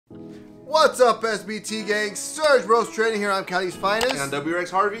What's up, SBT gang? Surge Bros Trading here. I'm Cali's finest. And I'm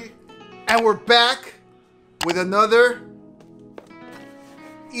WRX Harvey. And we're back with another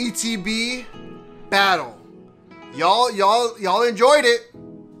ETB battle. Y'all enjoyed it.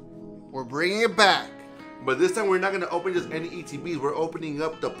 We're bringing it back. But this time we're not going to open just any ETBs. We're opening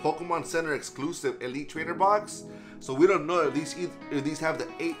up the Pokemon Center exclusive Elite Trainer box. So we don't know if these have the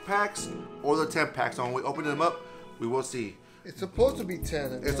 8 packs or the 10 packs. So when we open them up, we will see. It's supposed to be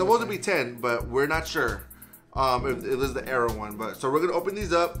 10. It's supposed to be 10, but we're not sure if it is the Arrow one. But so we're going to open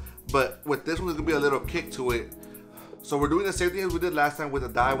these up. But with this one, there's going to be a little kick to it. So we're doing the same thing as we did last time with the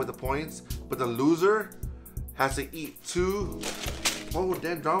die with the points. But the loser has to eat 2. Oh,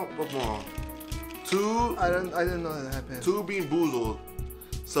 then drop Pokemon. 2. I didn't know that happened. 2 BeanBoozled.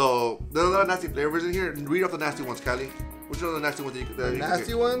 So there's a lot of nasty flavors in here. Read off the nasty ones, Cali. Which are the nasty ones that you can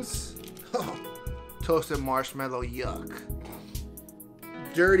nasty ones? Toasted marshmallow, yuck.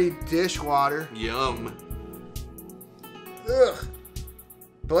 Dirty dishwater. Yum. Ugh.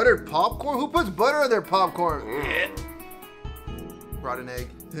 Buttered popcorn? Who puts butter on their popcorn? Rotten egg.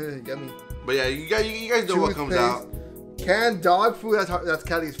 Yummy. But yeah, you guys know what comes out. Canned dog food. That's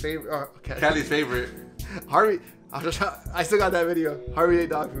Cali's favorite. Cali's favorite. Harvey. I still got that video. Harvey ate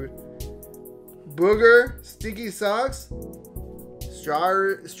dog food. Booger, sticky socks,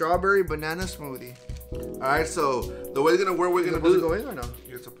 strawberry banana smoothie. Alright, so the way it's gonna work, we're gonna do. Go in or no?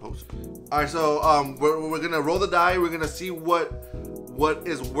 You're supposed to. Alright, so we're gonna roll the die. We're gonna see what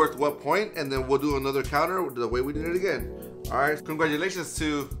is worth what point, and then we'll do another counter the way we did it again. Alright, congratulations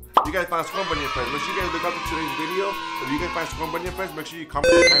to you guys find Scrum Bunny and Friends. Make sure you guys look up to today's video. If you guys find Scrum Bunny and Friends, make sure you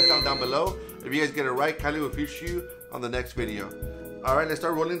comment the timestamp down below. If you guys get it right, Cali will feature you on the next video. Alright, let's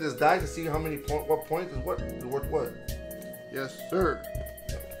start rolling this die to see how many what points is worth what. Yes, sir.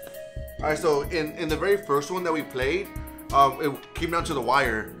 Alright, so in the very first one that we played, it came down to the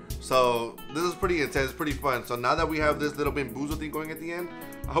wire. So this is pretty intense, pretty fun. So now that we have this little BeanBoozled thing going at the end,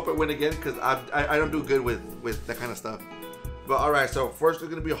 I hope I win again because I don't do good with that kind of stuff. But alright, so first it's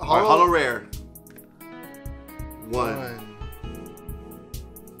gonna be a holo rare. 1.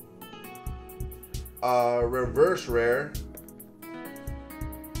 Reverse rare.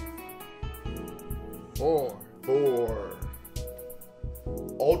 4.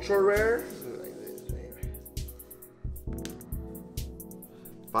 Ultra rare.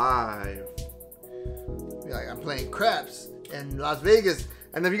 5. Like I'm playing craps in Las Vegas,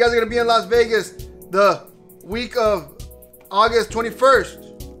 and if you guys are gonna be in Las Vegas the week of August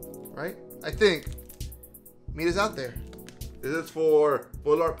 21st, right? I think. Meet us out there. This is for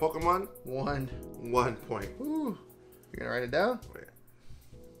full art Pokemon. 1 point. Ooh. You're gonna write it down? Wait.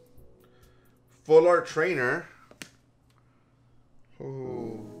 Full art trainer.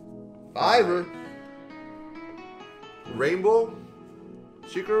 Ooh. 5. Rainbow.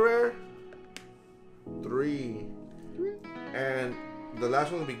 Secret rare. 3. And the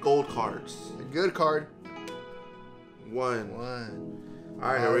last one will be gold cards. A good card. 1.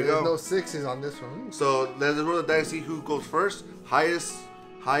 Alright, here we there's go. no 6s on this one. So let's roll the dice and see who goes first. Highest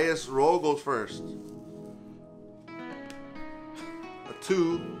roll goes first. A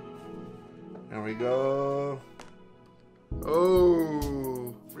 2. There we go.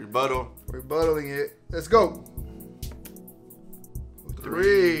 Oh. Rebuttaling it. Let's go.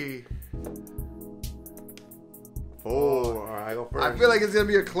 3. 4. Alright, I go first. I feel like it's gonna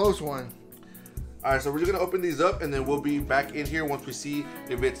be a close one. Alright, so we're just gonna open these up and then we'll be back in here once we see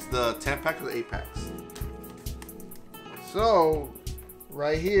if it's the 10 pack or the 8 packs. So,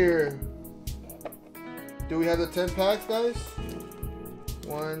 right here, do we have the 10 packs, guys?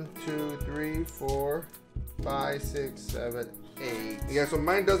 1, 2, 3, 4, 5, 6, 7, 8. Yeah, so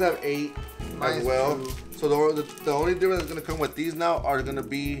mine does have 8 as well. 2. So the only difference that's gonna come with these now are gonna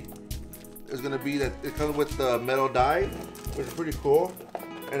be that it comes with the metal die, which is pretty cool,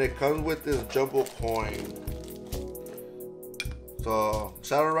 and it comes with this jumbo coin. So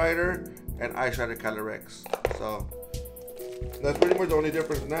Shadow Rider and Ice Rider Calyrex. So that's pretty much the only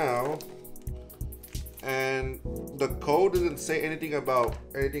difference now. And the code doesn't say anything about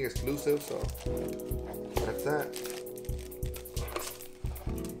anything exclusive, so that's that.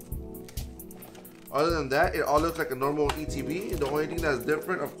 Other than that, it all looks like a normal ETB. The only thing that's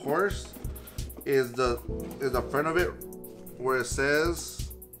different, of course, is the front of it where it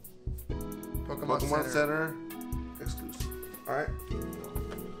says Pokemon Center exclusive. Alright.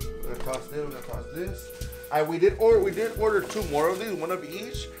 We're gonna toss this, we're gonna toss this. We did order 2 more of these, 1 of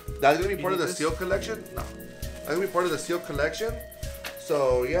each. That's gonna be part of the seal collection. No. That's gonna be part of the seal collection.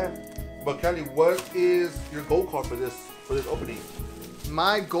 So yeah. But Cali, what is your goal card for this opening?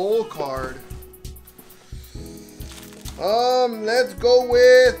 My goal card. Let's go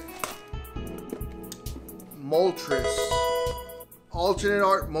with Moltres. Alternate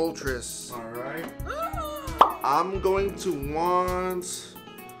art Moltres. Alright. I'm going to want...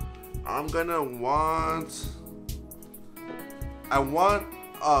 I want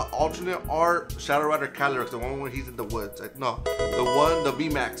alternate art Shadow Rider Calyrex, the one where he's in the woods. The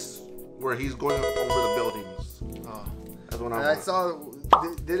VMAX where he's going over the buildings. Oh. That's what I want. I saw.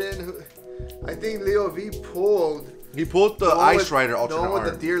 I think Leo V pulled. He pulled the Ice Rider alternate art.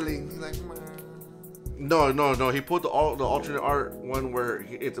 The with the deerling. He's like, no. He pulled the alternate art one where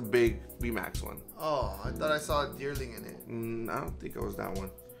it's a big VMAX one. Oh, I thought I saw a deerling in it. I don't think it was that one.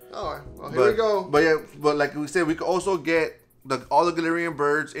 Oh, well, here we go. But like we said, we could also get all the Galarian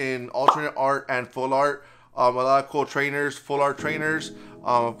birds in alternate art and full art. A lot of cool trainers, full art trainers.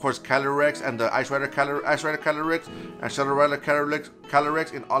 Of course, Calyrex and the Ice Rider Calyrex and Shadow Rider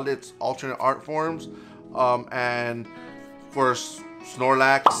Calyrex in all its alternate art forms. And for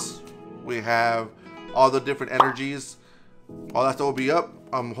Snorlax, we have all the different energies. All that stuff will be up.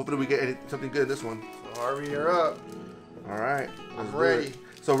 Hopefully we get something good in this one. So Harvey, you're up. All right, I'm ready.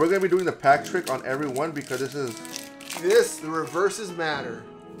 So we're gonna be doing the pack trick on every one because the reverses matter.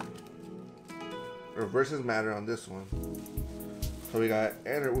 Reverses matter on this one. So we got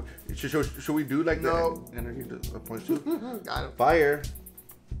energy. Should we do like the energy point two? Got him. Fire.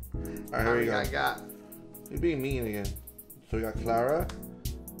 All right, here we go. I got. You're being mean again. So we got Clara,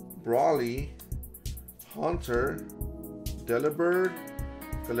 Brawly, Haunter, Delibird,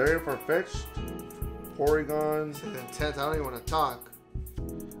 Galarian Farfetch'd, Porygon. 10th. I don't even want to talk.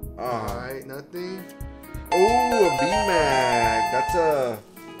 Alright, nothing. Oh, a VMAX. That's a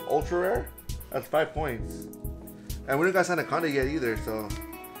ultra rare. That's 5 points. And we don't got Sandaconda yet either, so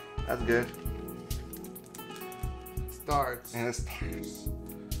that's good. Starts. And it starts.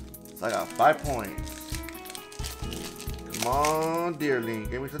 So I got 5 points. Come on, Deerling.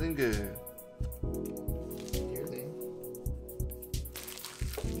 Give me something good. Deerling.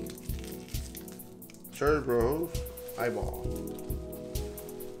 Sure, bro. Eyeball.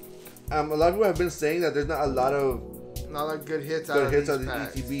 A lot of people have been saying that there's not a lot of good hits out of these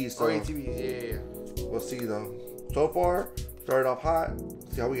ETBs. So ETBs, yeah. We'll see though. So far, started off hot.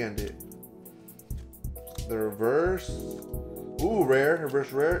 See how we end it. The reverse. Ooh, rare.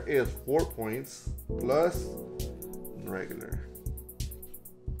 Reverse rare is 4 points plus regular.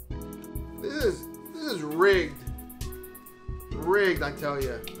 This is rigged. Rigged, I tell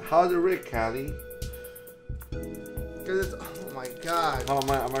you. How's it rigged, Callie? Because it's, oh my god. Oh, I'm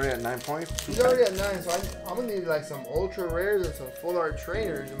already at 9 points. He's already at 9, so I'm gonna need like some ultra rares and some full art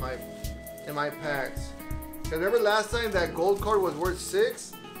trainers in my packs. Because remember last time that gold card was worth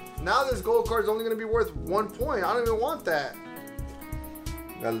 6? Now this gold card is only gonna be worth 1 point. I don't even want that.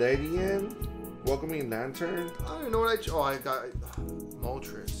 Galadian, Welcoming Lantern. I don't even know what I got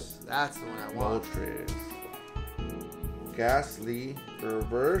Moltres. That's the one I want. Moltres. Ghastly. The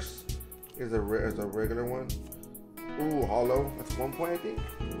reverse is a regular one. Ooh, hollow. That's 1 point, I think.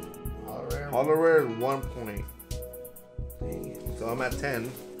 Hollow rare is 1 point. So I'm at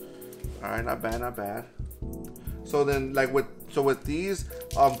 10. All right, not bad, not bad. So then, like with these,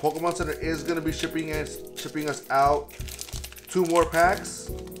 Pokemon Center is gonna be shipping us out 2 more packs.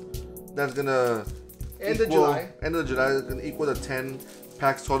 That's gonna end of July. End of July is gonna equal the 10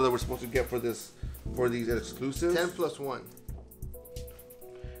 packs total that we're supposed to get for these exclusives. 10 plus 1.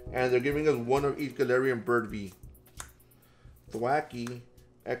 And they're giving us 1 of each Galarian Bird V. Thwacky,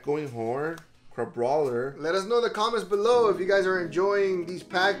 Echoing Horn, Crabrawler. Let us know in the comments below if you guys are enjoying these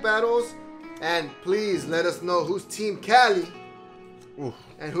pack battles. And please let us know who's Team Cali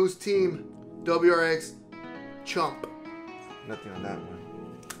and who's Team WRX Chump. Nothing on that one.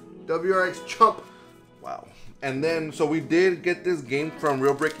 WRX Chump. Wow. And then, so we did get this game from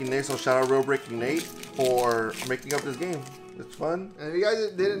Real Breaking Nate. So shout out Real Breaking Nate for making up this game. It's fun. And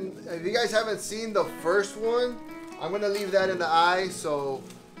if you guys haven't seen the first one, I'm gonna leave that in the eye. So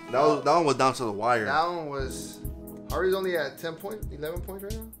that one was down to the wire. That one was. Harry's only at 10 points, 11 points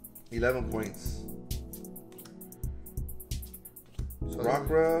right now. 11 points. So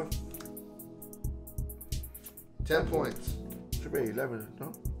Rockruff. 10 points. Should be 11,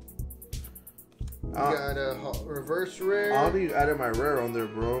 no? You got a reverse rare. I don't think you added my rare on there,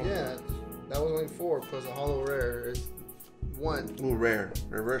 bro. Yeah, that was only 4 plus a hollow rare is 1. Ooh, rare.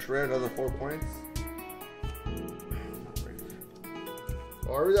 Reverse rare, another 4 points.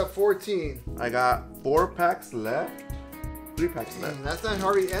 Harvey's at 14. I got 4 packs left. 3 packs left. Last time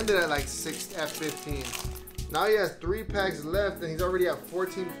Harvey ended at like 6 at 15. Now he has 3 packs left and he's already at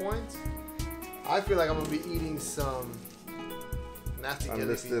 14 points. I feel like I'm gonna be eating some nasty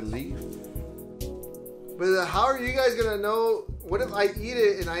Unlisted leaf. But how are you guys gonna know? What if I eat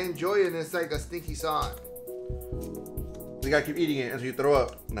it and I enjoy it and it's like a stinky song? You gotta keep eating it until you throw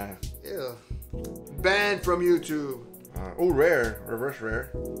up. Nah. Ew. Banned from YouTube. Oh, rare. Reverse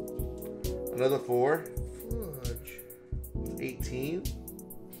rare. Another 4. Fudge. 18.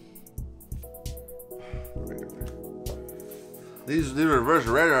 These reverse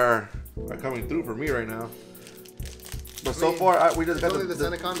rare are coming through for me right now. But so far, we just got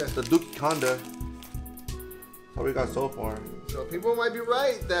the Duke Conda. That's all we got so far. So people might be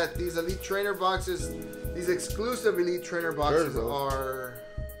right that these Elite Trainer boxes, these exclusive Elite Trainer boxes are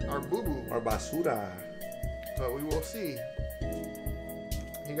boo-boo. Or basura. But we will see.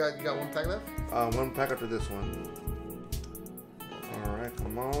 You got one pack left? One pack after this one. Alright,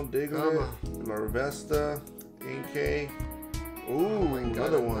 come on, Diglett, Larvesta, Inkay. Ooh,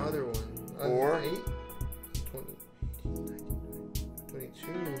 another one. Another one. 4. 8, 20,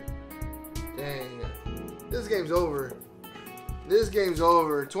 22. Dang. This game's over. This game's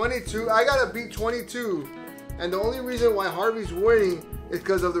over. 22. I gotta beat 22. And the only reason why Harvey's winning is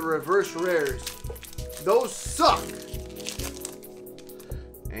because of the reverse rares. Those suck.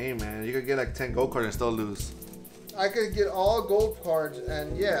 Hey man, you could get like 10 gold cards and still lose. I could get all gold cards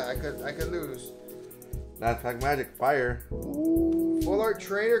and yeah, I could lose. Last pack magic, fire. Ooh. Full art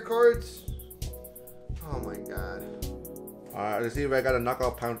trainer cards. Oh my god. Alright, let's see if I got a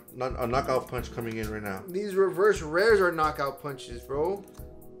knockout punch coming in right now. These reverse rares are knockout punches, bro.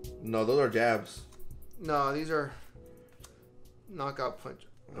 No, those are jabs. No, these are knockout punch.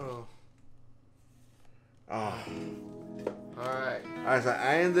 Oh. Oh. Alright. Alright, so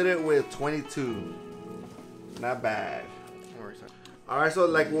I ended it with 22. Not bad. Alright, so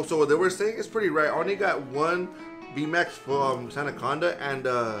like, so what they were saying is pretty right. I only got one VMAX from Sanaconda and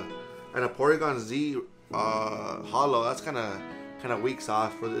a Porygon Z hollow. That's kind of weak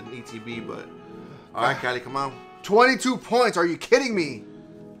sauce for the ETB, but all right, Callie, come on. 22 points. Are you kidding me?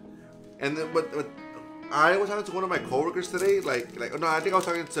 And then, but I was talking to one of my coworkers today. Like no, I think I was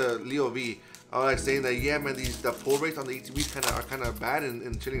talking to Leo V. I was like saying that yeah, man, the pull rates on the ETBs are kind of bad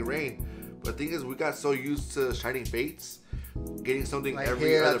in Chilling Rain. But the thing is, we got so used to Shining Fates, getting something like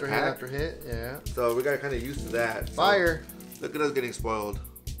every hit other after pack. hit after hit, yeah. So we got kind of used to that. Fire. So look at us getting spoiled.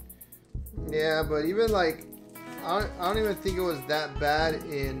 Yeah, but even like, I don't even think it was that bad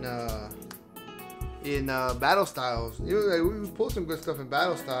in battle styles. You know, like, we pulled some good stuff in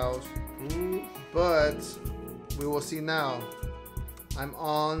battle styles, but we will see now. I'm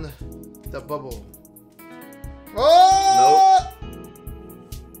on the bubble. Oh!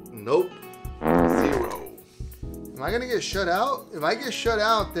 Nope. 0. Am I gonna get shut out? If I get shut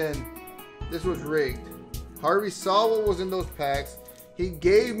out, then this was rigged. Harvey saw what was in those packs. He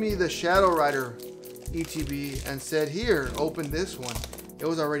gave me the Shadow Rider ETB and said, here, open this one. It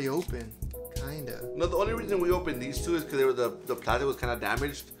was already open. Kinda. No, the only reason we opened these two is because the plastic was kind of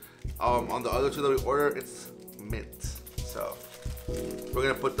damaged. On the other two that we ordered, it's mint. So we're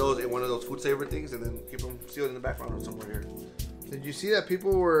gonna put those in one of those food saver things and then keep them sealed in the background or somewhere here. Did you see that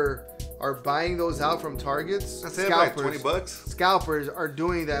people are buying those out from Targets? That's like $20. Scalpers are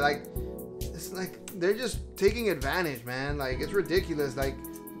doing that. Like, it's like they're just taking advantage, man. Like, it's ridiculous. Like,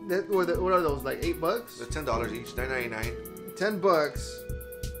 what are those? Like $8? They're $10 each. $9.99. $10.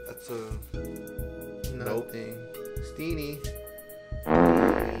 That's a nothing. Steeny.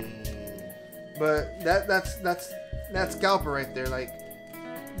 But that's scalper right there. Like,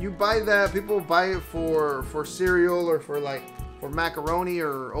 you buy that, people buy it for cereal or for macaroni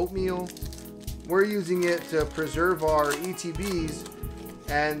or oatmeal. We're using it to preserve our ETBs,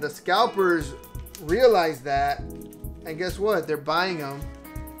 and the scalpers realize that, and guess what? They're buying them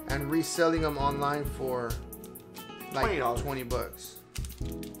and reselling them online for like $20.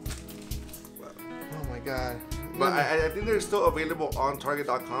 Oh my god. But I think they're still available on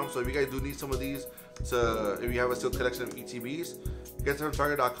Target.com. So if you guys do need some of these, if you have a still collection of ETBs, get them from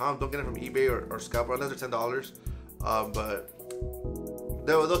Target.com. Don't get them from eBay or Scalper unless they're $10. But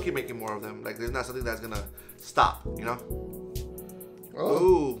they'll keep making more of them. Like, there's not something that's gonna stop, you know. Oh,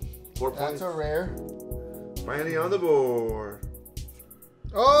 ooh, 4 points. That's a rare. Finally on the board.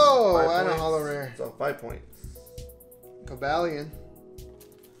 Oh, and a hollow rare. So 5 points. Cobalion.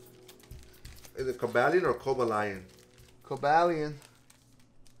 Is it Cobalion or Cobalion? Cobalion.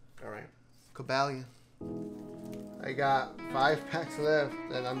 All right. Cobalion. I got 5 packs left,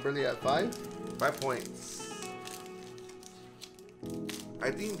 and I'm really at 5. 5 points.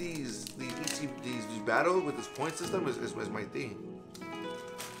 I think these battles with this point system is my thing.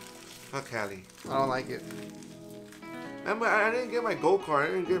 Huh, Callie? I don't like it. I didn't get my gold card.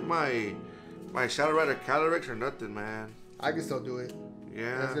 I didn't get my Shadow Rider Calyrex or nothing, man. I can still do it.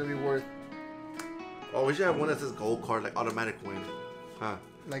 Yeah. That's gonna be worth. Oh, we should have one that says gold card, like automatic win. Huh.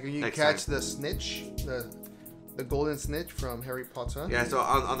 Like when you catch the snitch, the golden snitch from Harry Potter. Yeah, so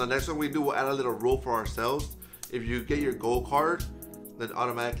on the next one we do, we'll add a little rule for ourselves. If you get your gold card, then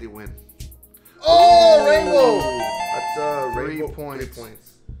automatically win. Oh, rainbow! That's rainbow. 3 points. 3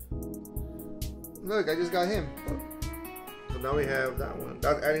 points. Look, I just got him. So now we have that one.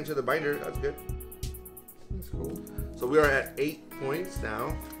 That's adding to the binder. That's good. That's cool. So we are at 8 points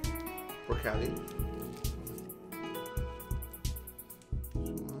now for Callie.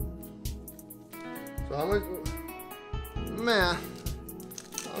 So how much? Man,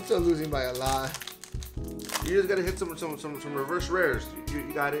 I'm still losing by a lot. You just gotta hit some reverse rares. You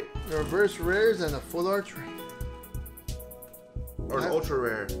got it. The reverse rares and a full art. Or an ultra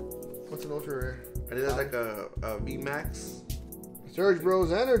rare. What's an ultra rare? I think that's like a VMAX. Surge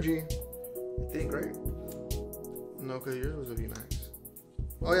Bros Energy. I think, right? No, because yours was a VMAX.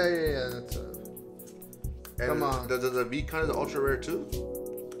 Oh yeah. That's and come on. Does the V count as an ultra rare too?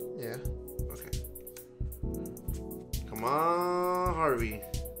 Yeah. Okay. Come on, Harvey.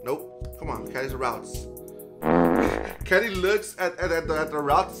 Nope. Come on, Caddy's the routes. Caddy looks at the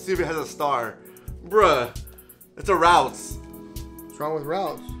route to see if it has a star. Bruh, it's a routes. What's wrong with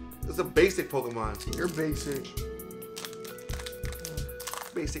routes? It's a basic Pokemon. You're basic.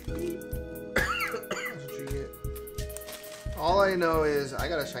 Basic me. That's what you get. All I know is I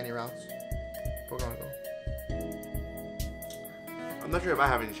got a shiny routes. Pokemon Go. I'm not sure if I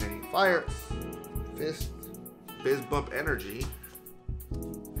have any shiny. Fire. Fist. Biz Bump Energy.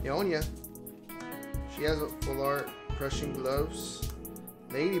 Ionia. She has a full art. Crushing Gloves.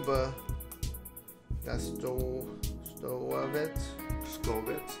 Ladybug. That's Stovet.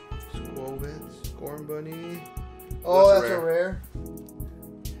 Skolvitz. Squovit. Scorn Bunny. Oh, that's a rare.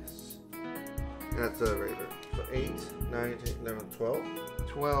 Yes. That's a regular. So 8, 9, 10, 11, 12.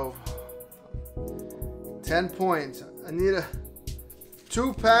 12. 10 points. I need a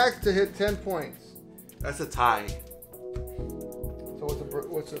 2 packs to hit 10 points. That's a tie. So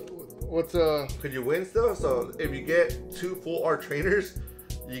what's a Could you win still? So if you get 2 full art trainers,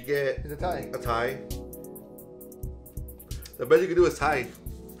 you get it's a tie. a tie. The best you can do is tie.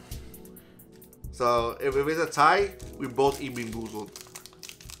 So if it's a tie, we both eat BeanBoozled.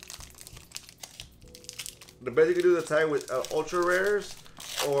 The best you can do is a tie with ultra rares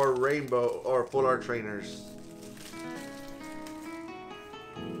or rainbow or full art trainers.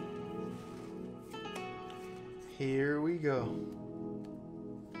 Here we go.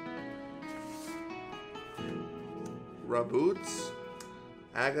 Raboots,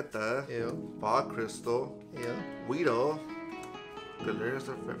 Agatha, Ew. Fog Crystal, Yeah. Weedle, Galarius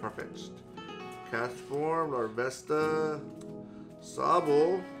Farfetch'd, Castform, Larvesta,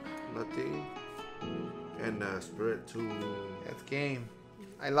 Sobble, nothing, and Spirit Tomb. That's game.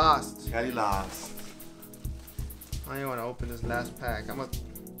 I lost. Caddy lost. I don't even want to open this last pack. I'm gonna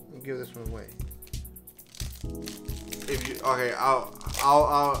give this one away. If you okay,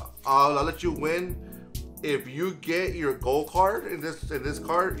 I'll let you win. If you get your gold card in this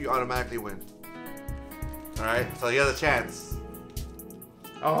card, you automatically win. All right, so you have a chance.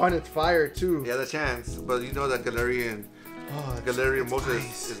 Oh, and it's fire too. You have a chance, but you know that Galarian, Oh, Mocha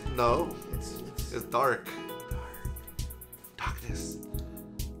ice. is no, It's dark. Darkness.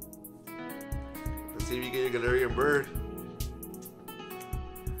 Let's see if you get your Galarian bird.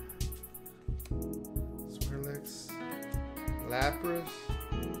 Swirlix, Lapras,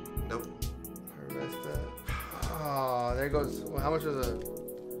 Nope. Harvesta. Oh, there goes. Well, how much was it?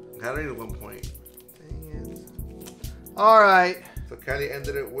 Galarian at 1 point. Dang it. All right. So Callie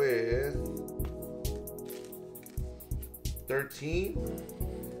ended it with 13,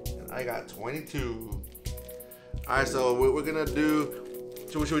 and I got 22. All right, so what we're gonna do?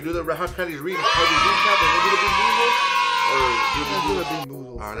 Should we do the how Callie's read? How do we do Let's do the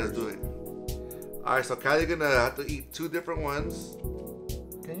BeanBoozled. All right, let's do it. All right, so Callie's gonna have to eat 2 different ones.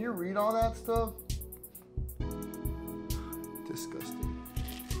 Can you read all that stuff? Disgusting.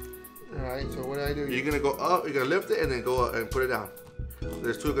 All right, so what do I do? You're gonna go up. You're gonna lift it and then go up and put it down.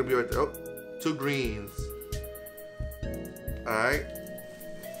 There's 2 gonna be right there. Oh, 2 greens. All right,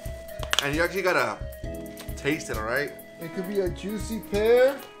 and you actually gotta taste it. All right. It could be a juicy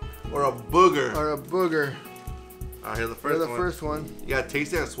pear Or a booger. or a booger. Alright, here's the Here's first the one. first one. You gotta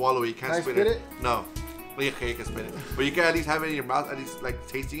taste it and swallow it. You can't Can I spit spit it. it? No. Well, okay, you can spit it. But you can at least have it in your mouth, at least like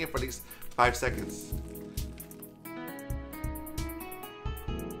tasting it for at least 5 seconds.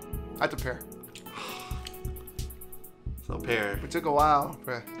 That's a pear. So pear. It took a while,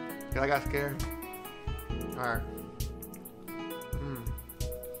 but I got scared. All right.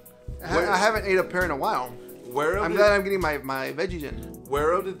 I haven't ate a pear in a while. I'm glad I'm getting my veggies in.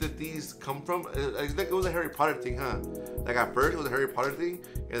 Where did these come from? It was a Harry Potter thing, huh? Like at first it was a Harry Potter thing,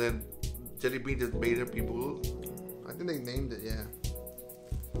 and then Jelly Bean just made him people. I think they named it, yeah.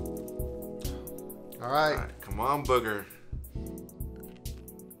 Alright. Come on, Booger.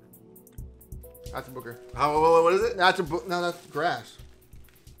 That's a booger. What is it? That's a no, that's grass.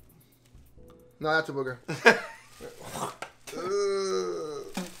 No, that's a booger.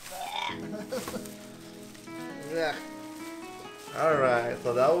 Yeah. Alright,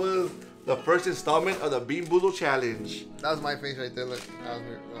 so that was the first installment of the BeanBoozled challenge. That was my face right there. Look, that was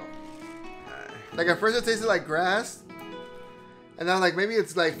weird. Oh. Like at first it tasted like grass, and then like maybe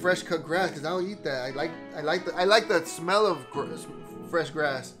it's like fresh cut grass because I'll eat that. I like the smell of fresh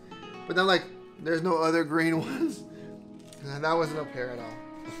grass, but then like there's no other green ones. And that wasn't a pear at all.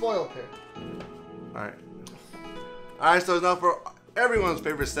 A spoiled pear. Alright, so now for everyone's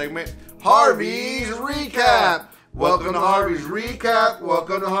favorite segment, Harvey's Recap. Welcome to Harvey's Recap.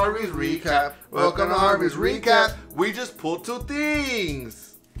 Welcome to Harvey's Recap. Welcome to Harvey's Recap. We just pulled 2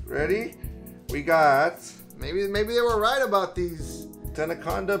 things. Ready? We got maybe they were right about these.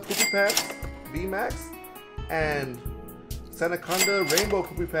 Sanaconda Poopy Pants V-Max and Sanaconda Rainbow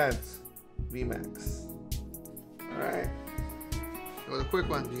Poopy Pants V-Max. Alright. It was a quick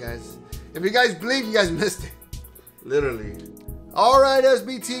one, you guys. If you guys blink, you guys missed it. Literally. Alright,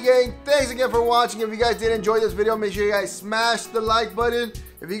 SBT gang, thanks again for watching. If you guys did enjoy this video, make sure you guys smash the like button.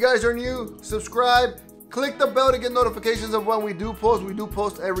 If you guys are new, subscribe. Click the bell to get notifications of when we do post. We do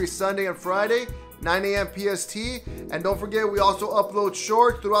post every Sunday and Friday, 9 a.m. PST. And don't forget, we also upload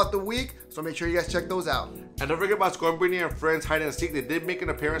shorts throughout the week, so make sure you guys check those out. And don't forget about Scorpion and Friends Hide and Seek. They did make an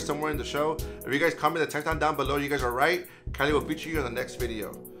appearance somewhere in the show. If you guys comment the text down below, you guys are right. Kylie will feature you in the next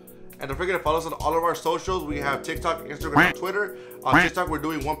video. And don't forget to follow us on all of our socials. We have TikTok, Instagram, and Twitter. On TikTok, we're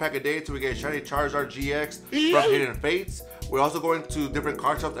doing 1 pack a day till we get Shiny Charizard GX from Hidden Fates. We're also going to different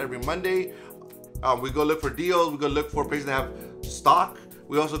card shops every Monday. We go look for deals. We go look for places that have stock.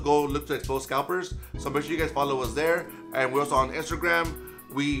 We also go look to expose scalpers. So make sure you guys follow us there. And we're also on Instagram.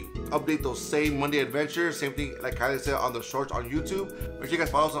 We update those same Monday adventures. Same thing like Kylie said on the shorts on YouTube. Make sure you guys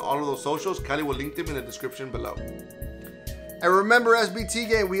follow us on all of those socials. Kylie will link them in the description below. And remember, SBT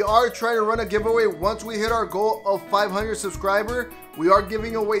gang, we are trying to run a giveaway. Once we hit our goal of 500 subscribers, we are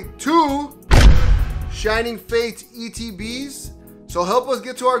giving away 2 Shining Fates ETBs. So help us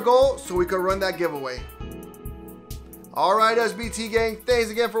get to our goal so we can run that giveaway. Alright, SBT gang, thanks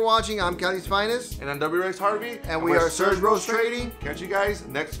again for watching. I'm Cali's Finest. And I'm WRX Harvey. And we are Surge Bros Trading. Catch you guys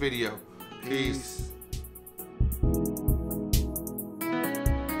next video. Peace.